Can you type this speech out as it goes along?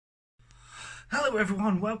Hello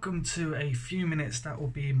everyone, welcome to a few minutes that will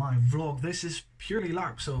be my vlog. This is purely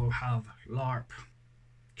LARP, so we'll have LARP,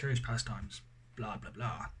 Curious Pastimes, blah blah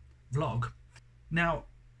blah, vlog. Now,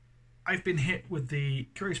 I've been hit with the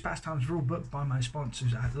Curious Pastimes rulebook by my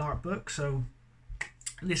sponsors at Larp Book, so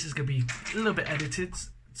this is going to be a little bit edited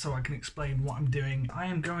so I can explain what I'm doing. I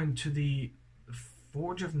am going to the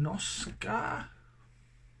Forge of Norsca.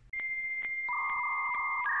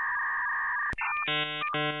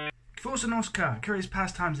 Forge of Norsca, Curious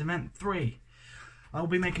Pastimes Event 3. I will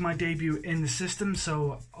be making my debut in the system,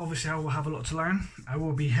 so obviously I will have a lot to learn. I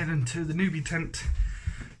will be heading to the newbie tent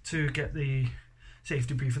to get the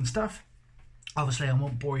safety brief and stuff. Obviously I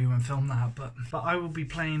won't bore you and film that, but I will be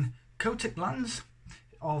playing Kotik Luns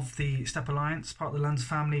of the Steppe Alliance, part of the Luns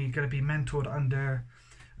family, going to be mentored under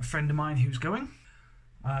a friend of mine who's going.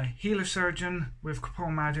 Healer surgeon with corporal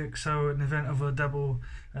magic, so in the event of a double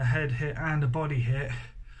head hit and a body hit,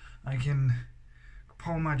 I can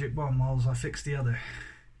corporal magic bomb whilst I fix the other.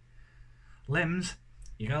 Limbs,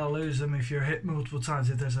 you gotta lose them if you're hit multiple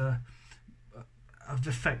times, if there's a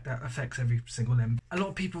effect that affects every single limb. A lot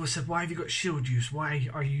of people have said, why have you got shield use? Why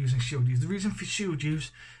are you using shield use? The reason for shield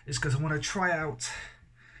use is because I want to try out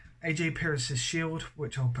AJ Pierce's shield,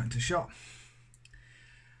 which I'll put into shot.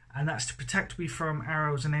 And that's to protect me from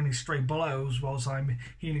arrows and any stray blows whilst I'm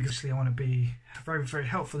healing. I want to be very, very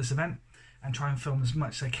helpful this event and try and film as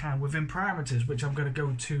much as I can within parameters, which I'm going to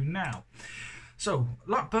go to now. So,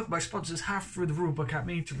 Larp Book, my sponsors, have threw the rulebook at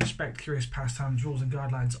me to respect Curious Pastimes rules and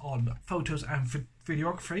guidelines on photos and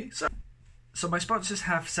videography. So my sponsors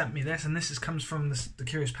have sent me this, and this comes from the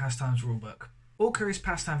Curious Pastimes rulebook. All Curious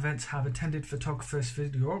Pastime events have attended photographers,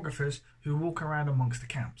 videographers who walk around amongst the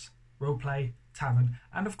camps, roleplay, tavern,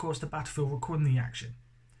 and of course the battlefield recording the action.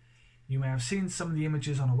 You may have seen some of the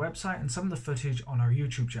images on our website and some of the footage on our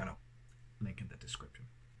YouTube channel. Link in the description.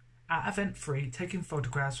 At Event 3, taking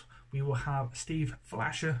photographs, we will have Steve,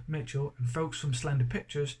 Flasher, Mitchell, and folks from Slender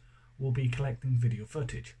Pictures will be collecting video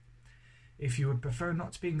footage. If you would prefer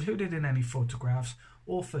not to be included in any photographs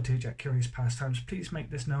or footage at Curious Pastimes, please make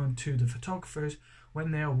this known to the photographers when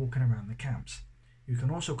they are walking around the camps. You can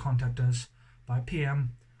also contact us by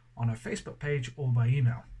PM on our Facebook page or by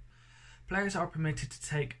email. Players are permitted to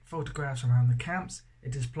take photographs around the camps.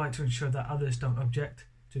 It is polite to ensure that others don't object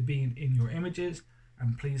to being in your images,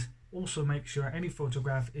 and please also make sure any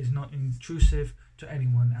photograph is not intrusive to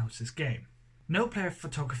anyone else's game. No player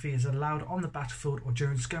photography is allowed on the battlefield or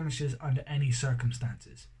during skirmishes under any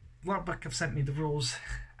circumstances. Larp Book have sent me the rules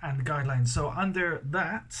and the guidelines, so under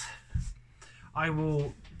that I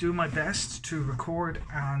will do my best to record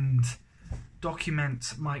and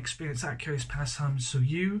document my experience at Curious Pastimes so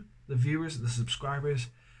you, the viewers, the subscribers,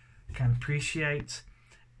 can appreciate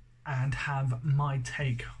and have my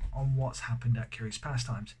take on what's happened at Curious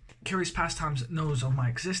Pastimes. Curious Pastimes knows of my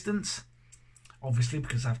existence, obviously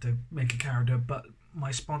because I have to make a character, but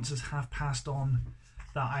my sponsors have passed on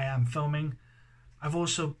that I am filming. I've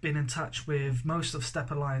also been in touch with most of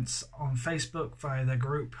Steppe Alliance on Facebook via their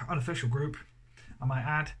group, unofficial group, I might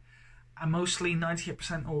add, and mostly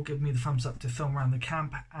 98% all give me the thumbs up to film around the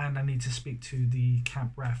camp, and I need to speak to the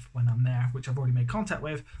camp ref when I'm there, which I've already made contact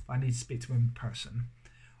with, but I need to speak to him in person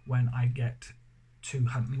when I get to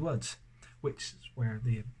Huntley Woods, which is where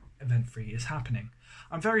the Event 3 is happening.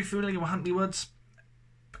 I'm very familiar with Huntley Woods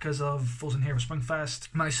because of Falls and Hero Springfest.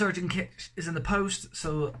 My surgeon kit is in the post,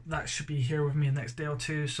 so that should be here with me the next day or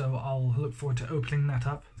two, so I'll look forward to opening that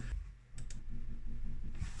up.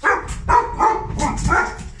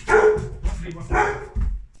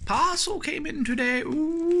 Parcel came in today.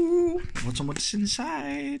 Ooh, what's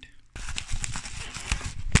inside?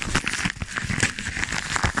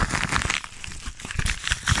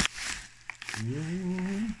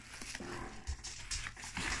 Ooh.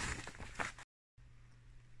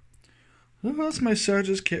 Well, that's my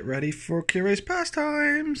surgeon's kit ready for Curious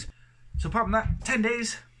Pastimes. So apart from that, 10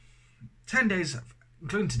 days,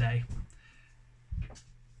 including today,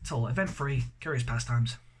 till Event 3, Curious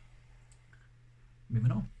Pastimes.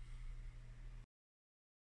 Moving on.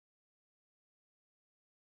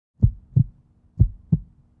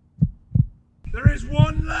 There is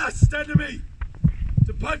one last enemy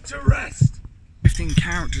to put to rest. 15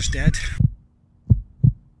 characters dead.